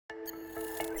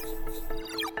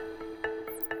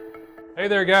Hey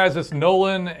there guys, it's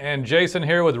Nolan and Jason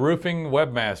here with Roofing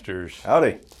Webmasters.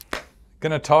 Howdy.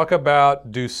 Gonna talk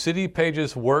about, do city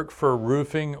pages work for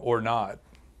roofing or not?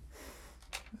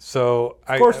 So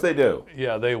Of course they do.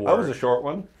 Yeah, they work. That was a short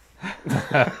one.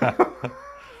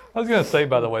 I was gonna say,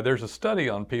 by the way, there's a study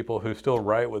on people who still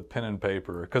write with pen and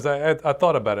paper, because I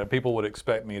thought about it. People would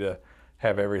expect me to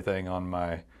have everything on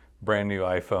my brand new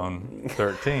iPhone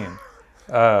 13.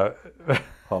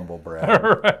 Humble brag.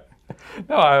 Right.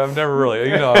 No, I've never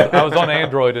really, I was on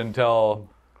Android until,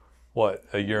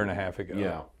 a year and a half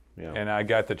ago. Yeah. And I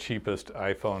got the cheapest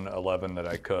iPhone 11 that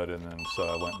I could, and then so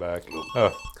I went back.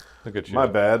 Oh, look at you. My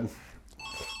bad.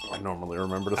 I normally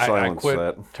remember to I silence quit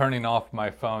that. turning off my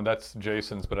phone. That's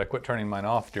Jason's, but I quit turning mine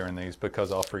off during these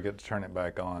because I'll forget to turn it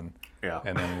back on. Yeah.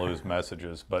 And then lose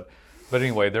messages. But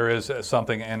anyway, there is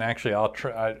something, and actually I'll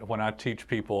try, when I teach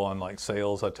people on like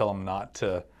sales, I tell them not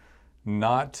to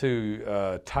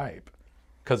type,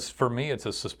 because for me it's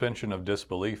a suspension of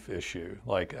disbelief issue.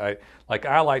 Like I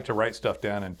like to write stuff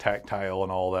down in tactile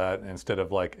and all that, instead of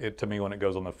to me when it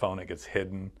goes on the phone it gets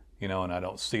hidden, and I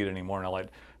don't see it anymore, and I like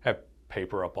to have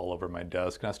paper up all over my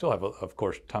desk, and I still have of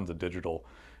course tons of digital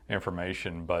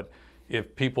information. But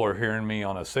if people are hearing me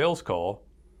on a sales call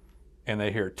and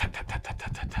they hear tut, tut, tut, tut,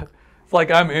 tut, tut, tut, it's like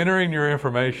I'm entering your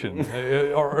information,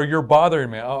 or you're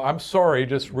bothering me. Oh, I'm sorry,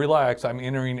 just relax. I'm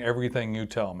entering everything you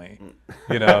tell me,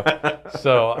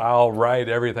 So I'll write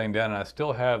everything down, and I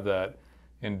still have that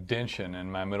indention in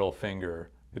my middle finger.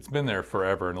 It's been there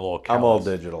forever in a little callus. I'm all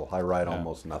digital. I write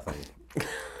almost nothing.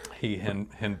 He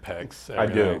henpecks everything. I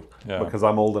do, Yeah. because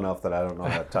I'm old enough that I don't know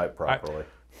how to type properly.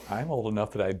 I'm old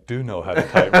enough that I do know how to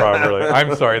type properly.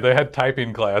 I'm sorry, they had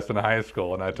typing class in high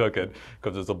school, and I took it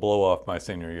because it's a blow-off my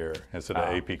senior year instead of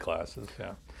AP classes.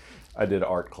 Yeah. I did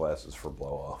art classes for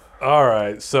blow-off. All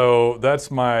right, so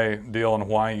that's my deal on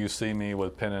why you see me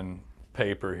with pen and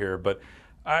paper here. But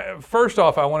first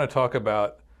off, I want to talk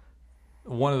about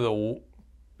one of the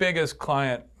biggest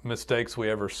client mistakes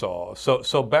we ever saw.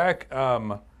 So back...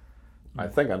 I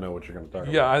think I know what you're going to talk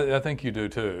about. Yeah, I think you do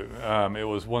too. It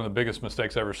was one of the biggest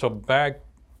mistakes ever. So back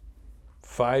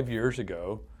 5 years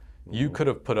ago, you could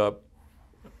have put up,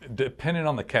 depending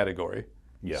on the category.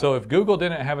 Yeah. So if Google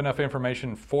didn't have enough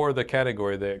information for the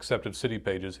category, they accepted city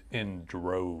pages in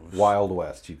droves. Wild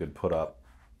West, you could put up,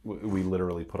 we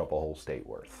literally put up a whole state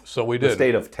worth. So we did. The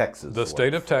state of Texas. The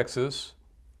state of Texas,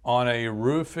 on a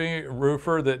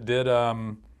roofer that did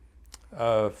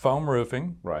foam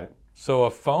roofing. Right. So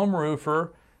a foam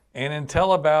roofer, and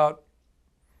until about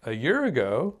a year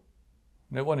ago,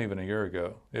 it wasn't even a year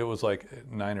ago. It was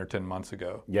like 9 or 10 months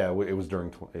ago. Yeah, it was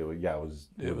during. It was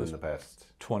in the past.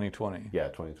 2020. Yeah,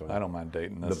 2020. I don't mind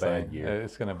dating this The bad thing. year.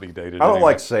 It's going to be dated. I don't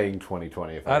anyway. like saying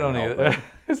 2020. If I don't can either. help it.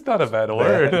 It's not a bad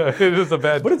word. It is a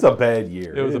bad. But it's a bad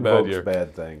year. It was a bad invokes year.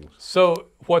 Bad things. So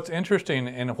what's interesting,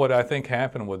 and what I think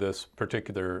happened with this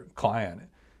particular client,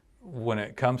 when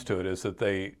it comes to it, is that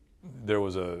there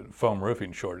was a foam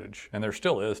roofing shortage, and there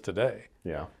still is today.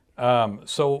 Yeah.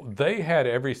 So they had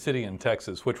every city in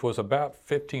Texas, which was about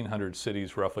 1,500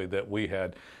 cities roughly that we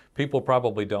had. People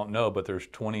probably don't know, but there's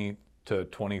 20 to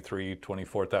 23,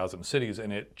 24,000 cities,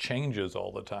 and it changes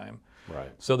all the time. Right.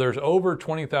 So there's over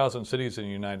 20,000 cities in the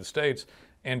United States,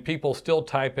 and people still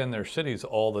type in their cities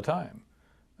all the time.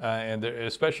 And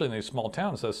especially in these small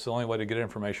towns, that's the only way to get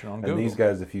information on Google. And these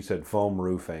guys, if you said foam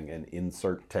roofing and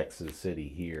insert Texas City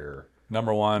here,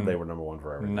 number one, they were number one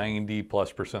for everything.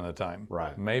 90+% of the time.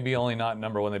 Right. Maybe only not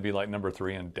number one. They'd be like number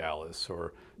 3 in Dallas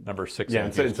or number 6 Yeah, in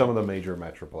in Houston. some of the major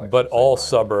metroplexes. But all they might have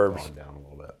suburbs. gone down a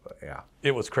little bit, but yeah.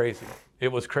 It was crazy.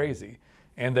 It was crazy.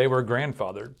 And they were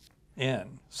grandfathered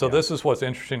in. So this is what's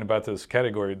interesting about this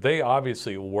category. They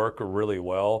obviously work really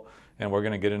well, and we're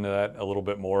going to get into that a little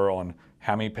bit more on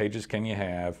how many pages can you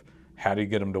have, how do you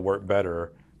get them to work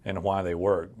better, and why they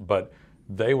work. But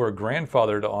they were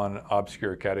grandfathered on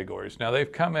obscure categories. Now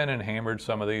they've come in and hammered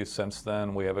some of these since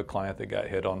then. We have a client that got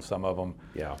hit on some of them.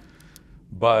 Yeah.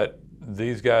 But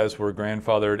these guys were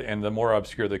grandfathered, and the more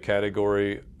obscure the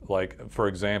category, like for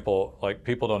example, like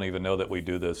people don't even know that we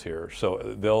do this here.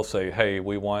 So they'll say, hey,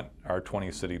 we want our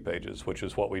 20 city pages, which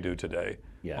is what we do today.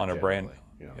 Yeah, on a generally,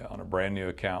 on a brand new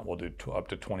account, we'll do up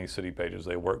to 20 city pages.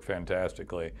 They work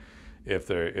fantastically if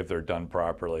they're done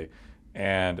properly.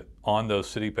 And on those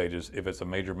city pages, if it's a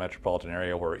major metropolitan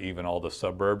area where even all the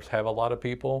suburbs have a lot of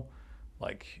people,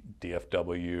 like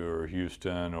DFW or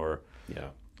Houston or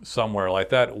somewhere like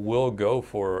that, we'll go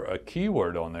for a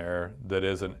keyword on there that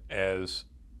isn't as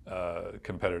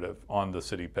competitive on the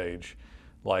city page,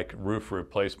 like roof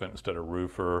replacement instead of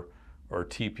roofer, or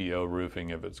TPO roofing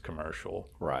if it's commercial.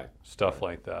 Right. Stuff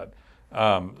like that.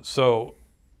 So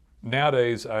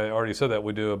nowadays, I already said that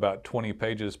we do about 20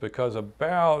 pages because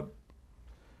about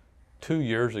 2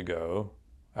 years ago,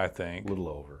 I think, A little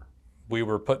over. we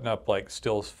were putting up like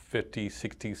still 50,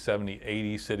 60, 70,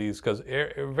 80 cities because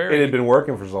It had been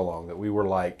working for so long that we were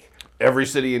like, every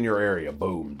city in your area,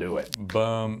 boom, do it.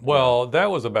 boom. Well, that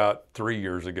was about 3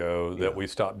 years ago that Yeah. we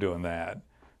stopped doing that.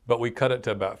 But we cut it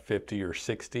to about 50 or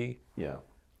 60. Yeah.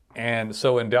 And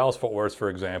so in Dallas-Fort Worth, for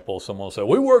example, someone will say,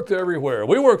 we worked everywhere.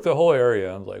 We worked the whole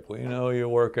area. I was like, well, you know, you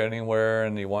work anywhere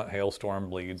and you want hailstorm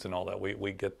bleeds and all that.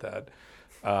 We get that.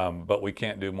 But we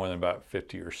can't do more than about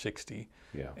 50 or 60.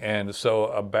 Yeah. And so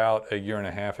about a year and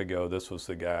a half ago, this was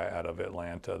the guy out of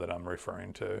Atlanta that I'm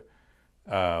referring to.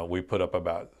 We put up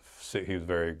about, he was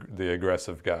the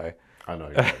aggressive guy. I know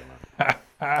you're talking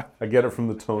about. I get it from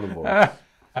the tone of voice.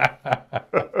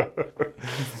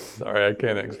 Sorry, I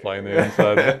can't explain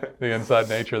the inside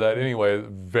nature of that. Anyway,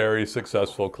 very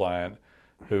successful client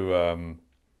who,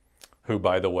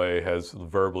 by the way, has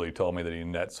verbally told me that he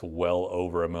nets well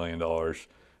over $1 million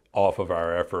off of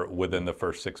our effort within the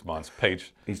first 6 months.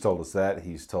 He's told us that.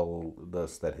 He's told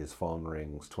us that his phone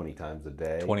rings 20 times a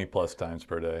day. 20 plus times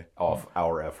per day. Off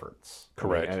our efforts.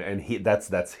 Correct. And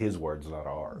that's his words, not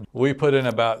ours. We put in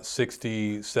about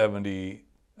 60, 70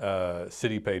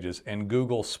 city pages, and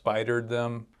Google spidered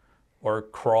them or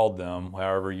crawled them,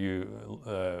 however you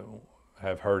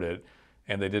have heard it,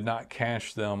 and they did not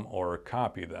cache them or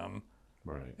copy them.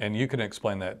 Right. And you can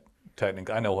explain that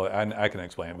technically. I know I can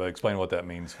explain it, but explain what that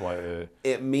means. Why?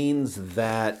 It means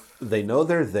that they know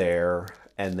they're there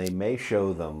and they may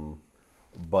show them,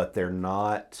 but they're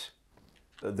not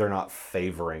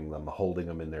favoring them, holding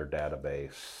them in their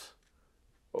database.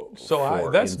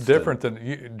 So that's different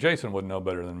than Jason would know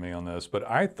better than me on this, but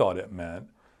I thought it meant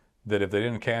that if they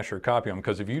didn't cache or copy them,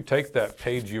 because if you take that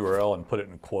page URL and put it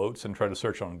in quotes and try to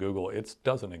search on Google, it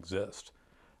doesn't exist.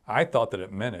 I thought that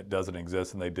it meant it doesn't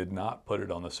exist, and they did not put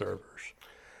it on the servers.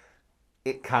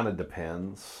 It kind of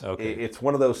depends. Okay. It's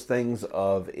one of those things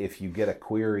of if you get a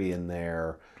query in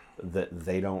there that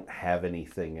they don't have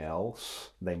anything else,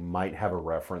 they might have a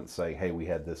reference saying, hey, we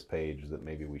had this page that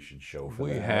maybe we should show for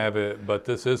that. We have it, but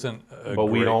this isn't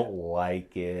we don't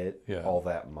like it all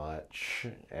that much.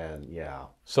 And yeah.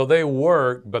 So they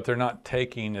work, but they're not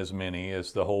taking as many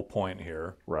is the whole point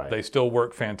here. Right. They still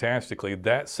work fantastically.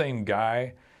 That same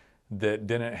guy that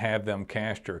didn't have them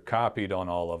cached or copied on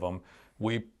all of them,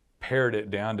 we pared it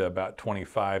down to about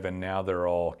 25, and now they're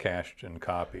all cached and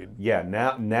copied. Yeah,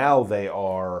 now they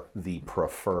are the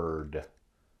preferred.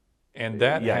 And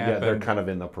that happened. Yeah, they're kind of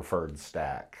in the preferred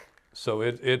stack. So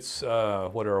it's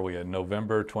what are we in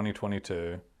November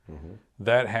 2022? Mm-hmm.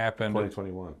 That happened.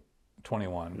 2021.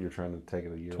 21. You're trying to take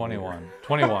it a year. 21.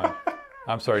 21.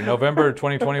 I'm sorry, November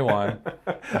 2021.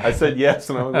 I said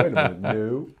yes, and I was wait a minute,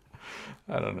 no.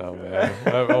 I don't know, man.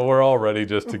 We're all ready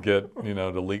just to get,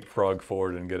 to leapfrog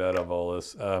forward and get out of all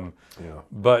this.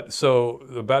 But so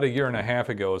about a year and a half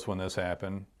ago is when this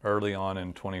happened, early on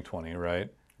in 2020, right?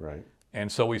 Right.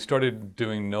 And so we started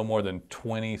doing no more than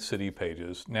 20 city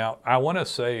pages. Now, I want to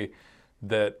say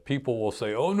that people will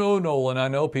say, oh, no, Nolan, I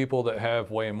know people that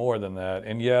have way more than that.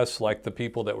 And yes, like the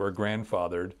people that were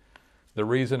grandfathered, the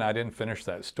reason I didn't finish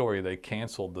that story, they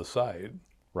canceled the site.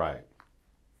 Right.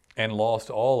 And lost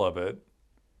all of it.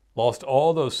 Lost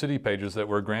all those city pages that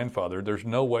were grandfathered. There's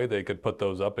no way they could put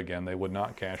those up again. They would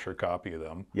not cache or copy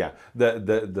them. Yeah,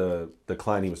 the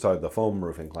client he was talking, the foam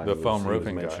roofing client he was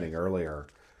mentioning earlier,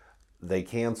 they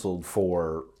canceled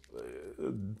for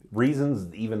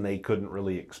reasons even they couldn't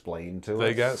really explain to us.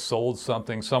 They got sold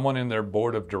something. Someone in their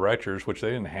board of directors, which they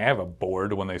didn't have a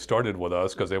board when they started with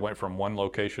us because they went from one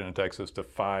location in Texas to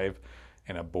 5.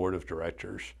 And a board of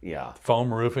directors. Yeah.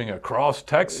 Foam roofing across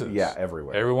Texas. Yeah,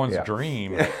 everywhere. Everyone's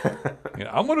dream.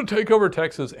 I'm going to take over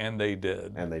Texas, and they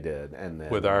did. And then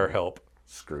with our help,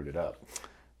 screwed it up.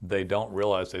 They don't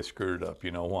realize they screwed it up.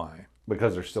 You know why?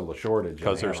 Because there's still a shortage.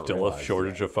 Because there's still a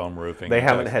shortage of foam roofing. They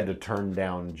haven't had to turn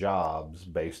down jobs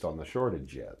based on the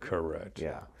shortage yet. Correct.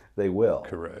 Yeah, they will.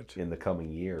 Correct. In the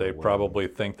coming year. They probably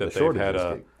think that they've had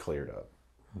get cleared up.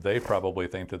 They probably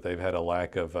think that they've had a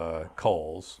lack of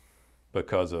calls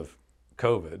because of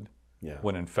COVID,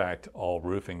 when in fact all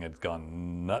roofing had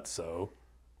gone nutso,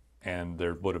 and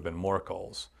there would have been more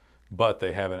calls. But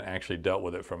they haven't actually dealt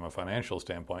with it from a financial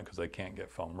standpoint because they can't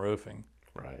get foam roofing.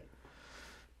 Right.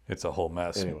 It's a whole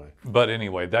mess.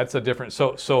 Anyway, that's a different.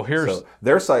 So here's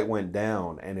their site went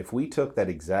down, and if we took that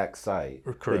exact site,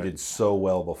 they did so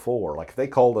well before. Like if they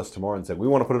called us tomorrow and said we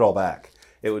want to put it all back,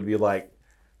 it would be like.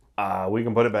 We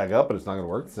can put it back up, but it's not going to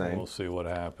work the same. We'll see what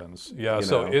happens. Yeah,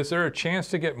 is there a chance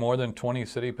to get more than 20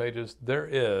 city pages? There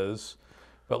is,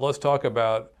 but let's talk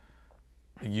about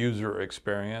user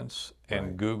experience and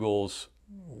Right. Google's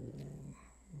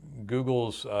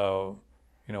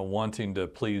wanting to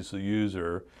please the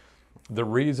user. The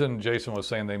reason Jason was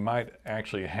saying they might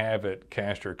actually have it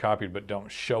cached or copied but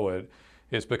don't show it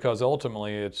is because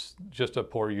ultimately it's just a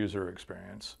poor user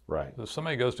experience. Right. So if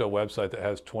somebody goes to a website that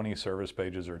has 20 service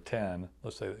pages or 10,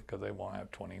 let's say, because they won't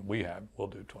have 20, we'll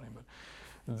do 20,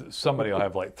 but somebody will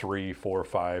have like 3, 4,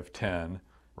 5, 10,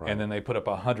 Right. and then they put up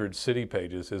 100 city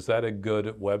pages. Is that a good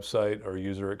website or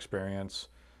user experience?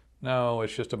 No,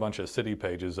 it's just a bunch of city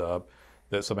pages up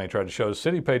that somebody tried to show.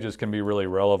 City pages can be really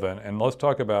relevant. And let's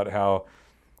talk about how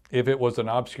if it was an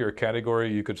obscure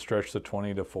category, you could stretch the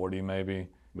 20 to 40 maybe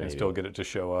and still get it to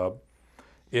show up.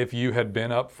 If you had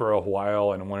been up for a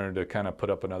while and wanted to kind of put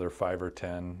up another 5 or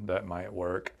 10, that might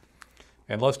work.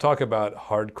 And let's talk about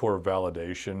hardcore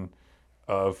validation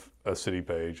of a city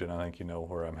page. And I think you know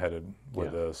where I'm headed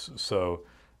with this. So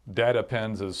Data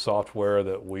Pens is software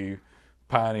that we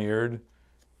pioneered.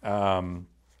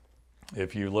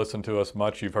 If you listen to us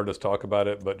much, you've heard us talk about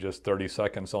it, but just 30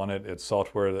 seconds on it. It's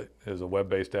software that is a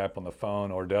web-based app on the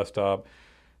phone or desktop.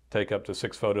 Take up to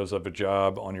 6 photos of a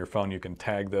job on your phone. You can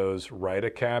tag those, write a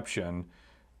caption,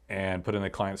 and put in the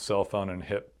client's cell phone and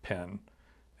hit pin.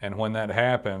 And when that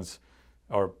happens,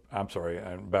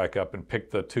 and back up and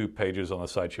pick the 2 pages on the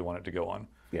site you want it to go on.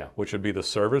 Yeah. Which would be the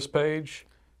service page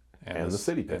and the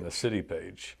city page. And the city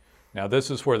page. Now this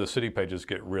is where the city pages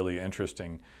get really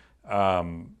interesting.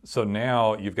 So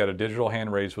now you've got a digital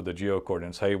hand raised with the geo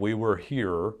coordinates. Hey, we were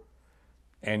here,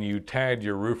 and you tagged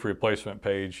your roof replacement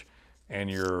page and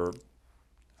your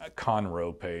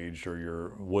Conroe page or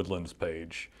your Woodlands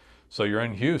page. So you're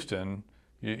in Houston.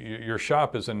 Your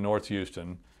shop is in North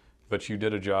Houston, but you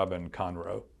did a job in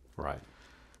Conroe. Right.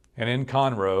 And in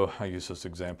Conroe, I use this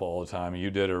example all the time.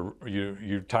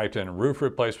 You typed in roof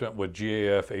replacement with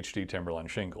GAF HD timberline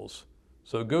shingles.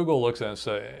 So Google looks at it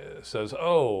and says,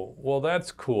 "Oh, well,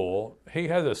 that's cool. He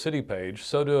has a city page.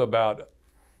 So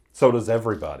does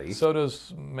everybody. So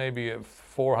does maybe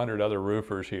 400 other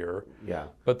roofers here." Yeah.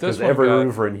 But this because every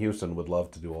roofer in Houston would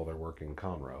love to do all their work in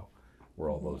Conroe, where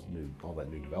all that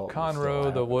new development.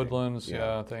 Conroe, the Woodlands.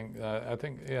 Yeah, I think.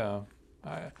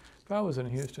 If I was in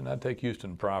Houston, I'd take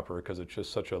Houston proper because it's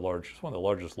just it's one of the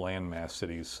largest landmass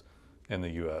cities in the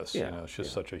U.S. Yeah, it's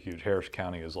just such a huge. Harris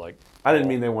County is like. I didn't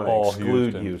mean they want to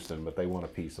exclude Houston, but they want a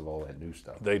piece of all that new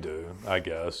stuff. They do, I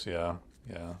guess. Yeah.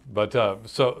 But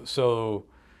so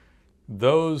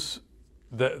those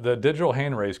the digital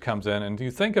hand raise comes in, and you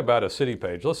think about a city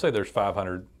page. Let's say there's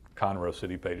 500 Conroe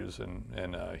city pages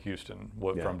in Houston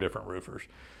from different roofers.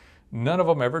 None of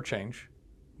them ever change.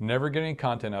 Never get any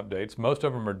content updates. Most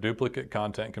of them are duplicate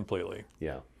content completely.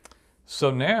 Yeah.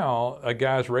 So now a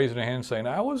guy's raising a hand saying,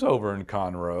 "I was over in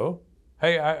Conroe."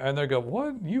 Hey, and they go,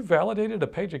 "What? You validated a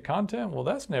page of content? Well,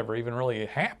 that's never even really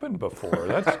happened before.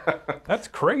 That's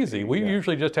crazy. We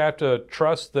usually just have to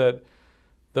trust that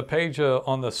the page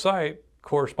on the site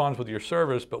corresponds with your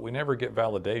service, but we never get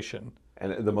validation."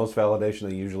 And the most validation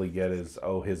they usually get is,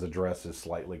 "Oh, his address is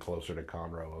slightly closer to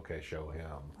Conroe. Okay, show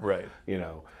him." Right.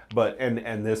 But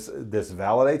and this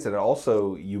validates it.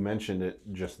 Also, you mentioned it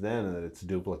just then that it's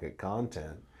duplicate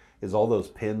content. Is all those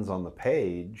pins on the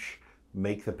page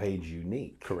make the page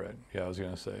unique? Correct. Yeah, I was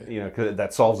going to say. 'Cause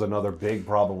that solves another big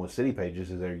problem with city pages.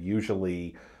 Is they're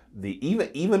usually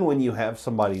even when you have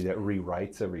somebody that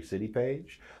rewrites every city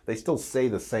page, they still say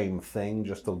the same thing,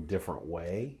 just a different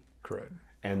way. Correct.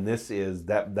 And this is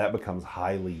that becomes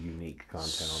highly unique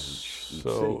content on each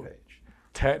city page.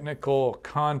 Technical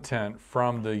content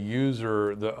from the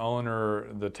user, the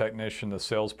owner, the technician, the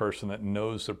salesperson that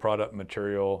knows the product,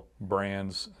 material,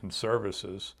 brands, and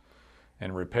services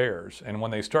and repairs. And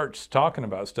when they start talking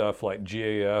about stuff like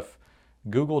GAF,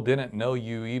 Google didn't know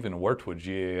you even worked with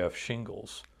GAF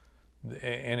shingles.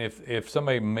 And if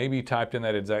somebody maybe typed in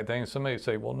that exact thing, somebody would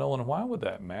say, "Well, Nolan, why would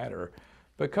that matter?"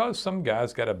 Because some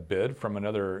guy's got a bid from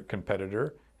another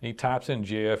competitor, and he types in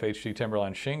GAF HD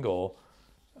timberline shingle,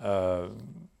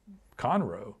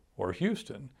 Conroe or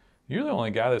Houston. You're the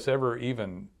only guy that's ever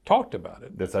even talked about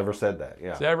it. That's ever said that, yeah.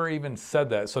 That's ever even said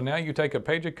that. So now you take a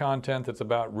page of content that's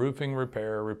about roofing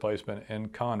repair, replacement in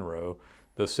Conroe,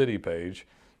 the city page,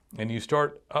 and you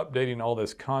start updating all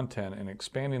this content and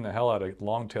expanding the hell out of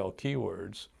long tail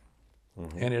keywords,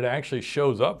 and it actually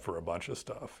shows up for a bunch of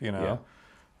stuff, Yeah.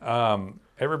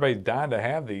 Everybody's dying to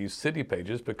have these city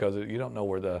pages because you don't know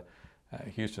where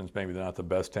Houston's maybe not the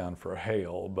best town for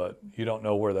hail, but you don't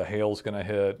know where the hail's going to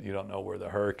hit. You don't know where the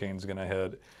hurricane's going to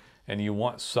hit. And you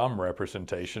want some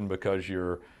representation because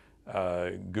your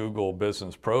Google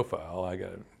business profile, I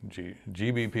got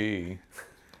GBP,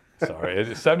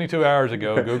 Sorry, 72 hours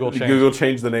ago, Google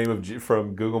changed the name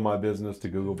from Google My Business to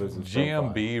Google Business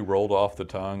GMB Profile. rolled off the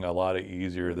tongue a lot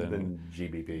easier than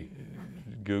GBP.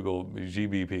 Google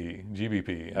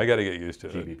GBP. I got to get used to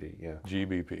it. GBP, yeah.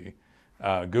 GBP.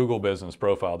 Google Business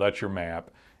Profile. That's your map,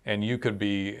 and you could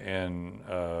be in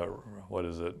what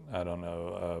is it? I don't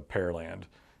know, Pearland,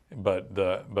 but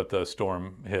the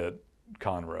storm hit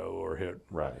Conroe or hit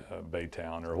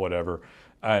Baytown or whatever.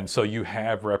 And so you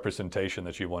have representation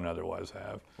that you wouldn't otherwise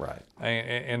have. Right.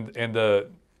 And the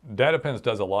DataPens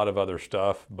does a lot of other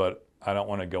stuff, but I don't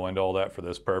want to go into all that for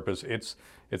this purpose. It's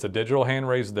a digital hand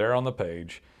raised there on the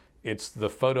page. It's the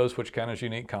photos, which count as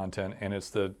unique content, and it's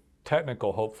the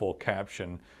technical hopeful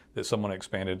caption that someone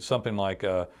expanded, something like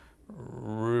a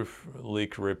roof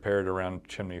leak repaired around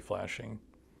chimney flashing,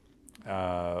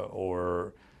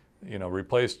 or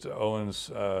replaced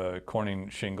Owens Corning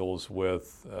shingles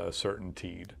with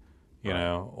CertainTeed,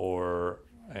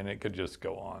 and it could just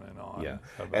go on and on. Yeah,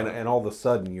 and all of a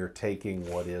sudden you're taking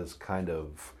what is kind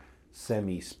of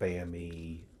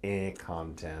semi-spammy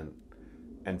content,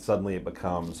 and suddenly it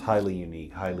becomes highly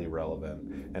unique, highly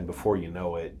relevant, and before you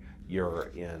know it,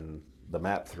 you're in the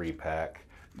Map 3-pack,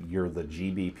 you're the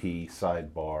GBP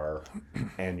sidebar,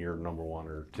 and you're number 1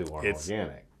 or 2 on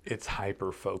organic. It's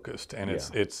hyper focused, and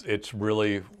it's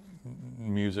really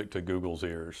music to Google's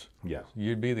ears. Yeah,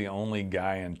 you'd be the only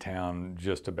guy in town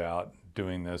just about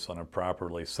doing this on a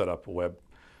properly set up web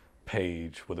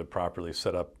page with a properly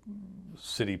set up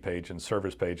city page and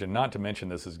service page, and not to mention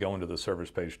this is going to the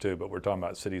service page too. But we're talking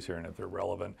about cities here, and if they're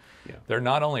relevant, they're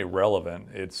not only relevant.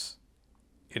 It's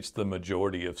the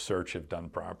majority of search if done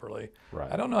properly.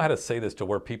 Right. I don't know how to say this to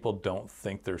where people don't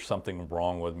think there's something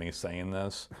wrong with me saying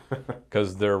this,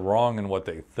 because they're wrong in what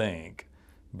they think,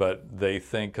 but they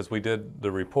think, because we did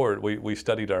the report, we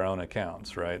studied our own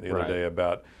accounts, right, the other day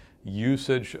about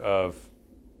usage of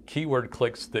keyword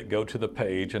clicks that go to the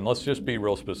page, and let's just be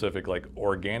real specific, like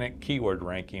organic keyword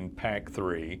ranking, pack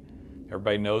 3.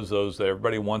 Everybody knows those,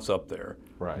 everybody wants up there.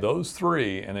 Right. Those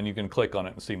 3, and then you can click on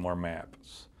it and see more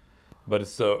maps. But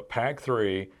it's the pack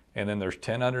 3, and then there's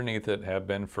 10 underneath it, have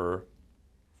been for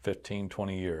 15,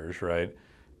 20 years, right?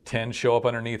 10 show up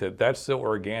underneath it. That's the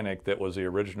organic that was the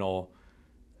original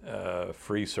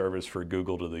free service for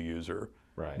Google to the user.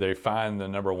 Right. They find the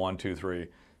number 1, 2, 3.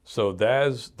 So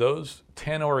those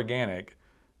 10 organic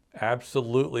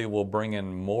absolutely will bring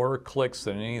in more clicks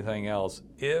than anything else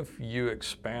if you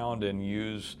expound and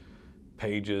use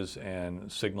pages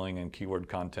and signaling and keyword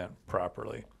content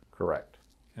properly. Correct.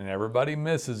 And everybody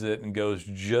misses it and goes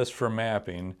just for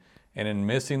mapping. And in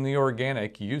missing the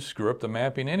organic, you screw up the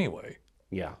mapping anyway.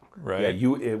 Yeah. Right.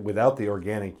 Yeah. Without the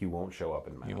organic, you won't show up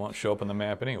in maps. You won't show up in the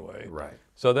map anyway. Right.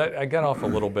 So that I got off a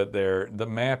little bit there. The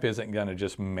map isn't going to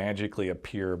just magically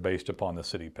appear based upon the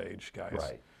city page, guys.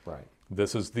 Right. Right.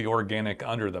 This is the organic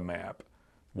under the map.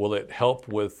 Will it help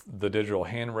with the digital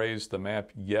hand raise the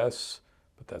map? Yes,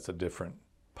 but that's a different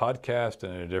podcast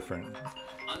and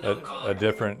a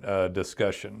different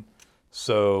discussion.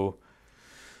 So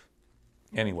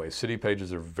anyway, city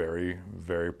pages are very,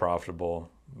 very profitable,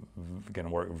 going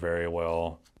to work very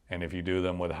well. And if you do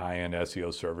them with high-end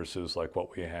SEO services like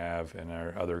what we have in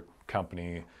our other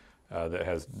company that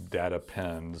has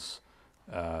DataPens,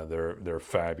 they're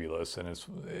fabulous, and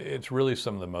it's really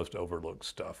some of the most overlooked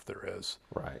stuff there is.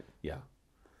 Right. Yeah.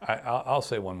 I'll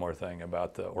say one more thing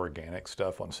about the organic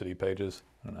stuff on city pages.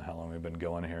 I don't know how long we've been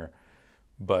going here,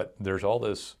 but there's all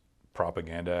this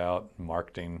propaganda out,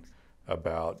 marketing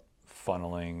about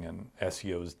funneling and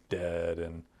SEO's dead,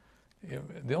 and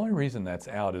the only reason that's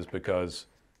out is because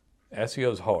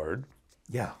SEO's hard.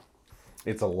 Yeah.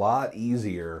 It's a lot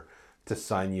easier to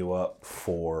sign you up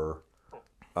for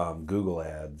Google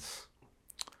ads,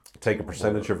 take a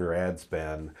percentage of your ad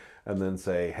spend, and then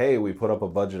say, hey, we put up a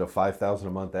budget of $5,000 a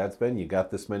month ad spend. You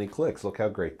got this many clicks. Look how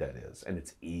great that is. And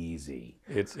it's easy.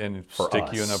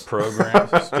 Stick you in a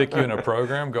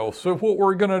program, go, so what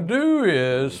we're going to do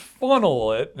is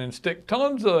funnel it and stick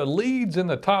tons of leads in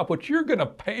the top, which you're going to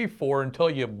pay for until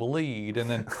you bleed. And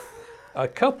then a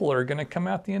couple are going to come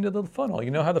out the end of the funnel. You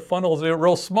know how the funnels are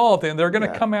real small at the end. They're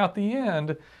going to come out the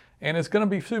end, and it's going to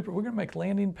be super. We're going to make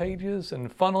landing pages and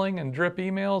funneling and drip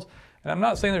emails. And I'm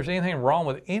not saying there's anything wrong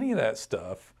with any of that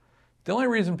stuff. The only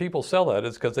reason people sell that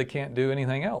is because they can't do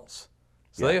anything else.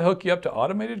 So they hook you up to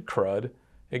automated crud,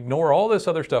 ignore all this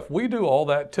other stuff. We do all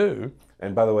that too.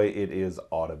 And by the way, it is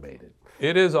automated.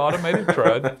 It is automated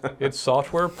crud. It's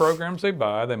software programs they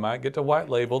buy. They might get to white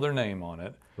label their name on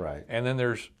it. Right. And then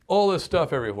there's all this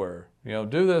stuff everywhere.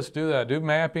 Do this, do that, do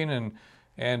mapping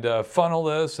and funnel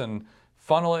this and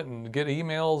funnel it and get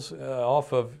emails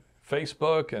off of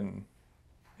Facebook, and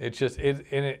it's just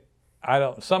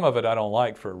some of it I don't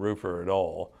like for a roofer at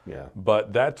all. Yeah.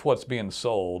 But that's what's being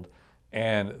sold.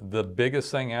 And the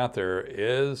biggest thing out there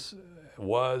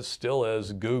still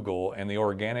is Google, and the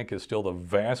organic is still the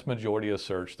vast majority of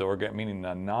search, meaning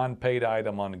a non-paid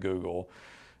item on Google.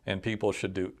 And people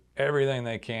should do everything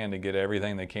they can to get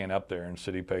everything they can up there. And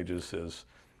City Pages is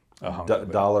a hunk of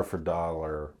it. Dollar for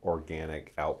dollar,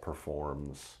 organic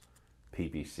outperforms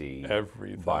PPC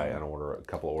Everything. by a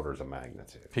couple of orders of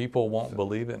magnitude. People won't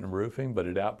believe it in roofing, but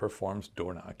it outperforms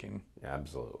door knocking.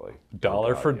 Absolutely.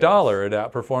 Dollar for dollar, it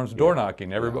outperforms door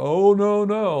knocking. Everybody, oh,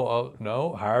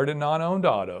 no, hired a non-owned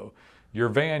auto. Your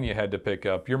van you had to pick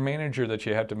up, your manager that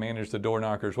you had to manage the door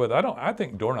knockers with. I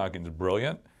think door knocking is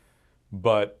brilliant,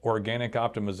 but organic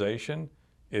optimization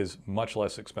is much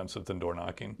less expensive than door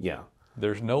knocking. Yeah.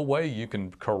 There's no way you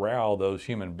can corral those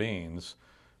human beings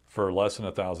for less than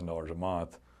 $1,000 a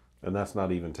month. And that's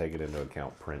not even taking into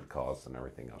account print costs and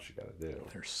everything else you got to do.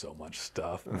 There's so much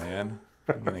stuff, man.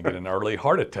 You're going to get an early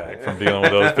heart attack from dealing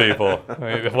with those people.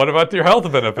 I mean, what about your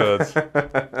health benefits?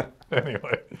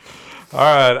 Anyway, all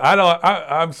right.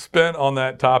 I'm spent on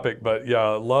that topic, but yeah,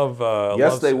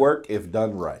 love. They work if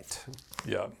done right.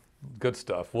 Yeah, good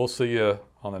stuff. We'll see you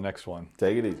on the next one.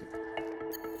 Take it easy.